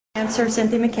Answer,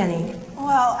 Cynthia McKinney.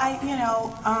 Well,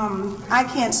 I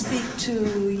can't speak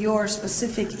to your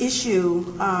specific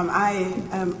issue. I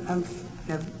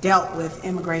have dealt with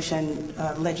immigration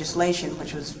legislation,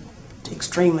 which was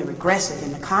extremely regressive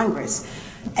in the Congress.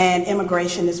 And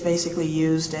immigration is basically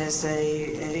used as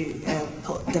a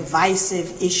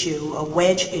divisive issue, a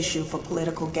wedge issue for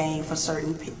political gain for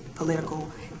certain political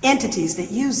entities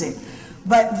that use it.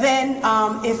 But then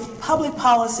if public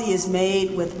policy is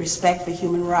made with respect for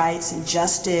human rights and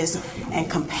justice and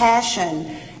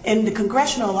compassion, in the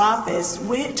congressional office,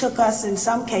 it took us, in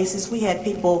some cases, we had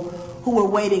people who were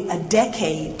waiting a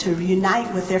decade to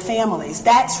reunite with their families.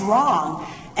 That's wrong.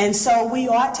 And so we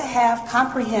ought to have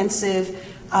comprehensive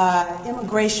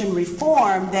immigration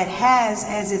reform that has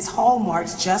as its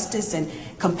hallmarks justice and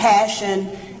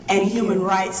compassion and human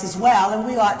rights as well, and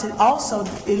we ought to also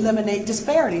eliminate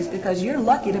disparities, because you're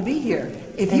lucky to be here.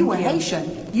 If you were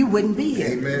Haitian, you wouldn't be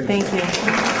here. Amen. Thank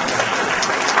you.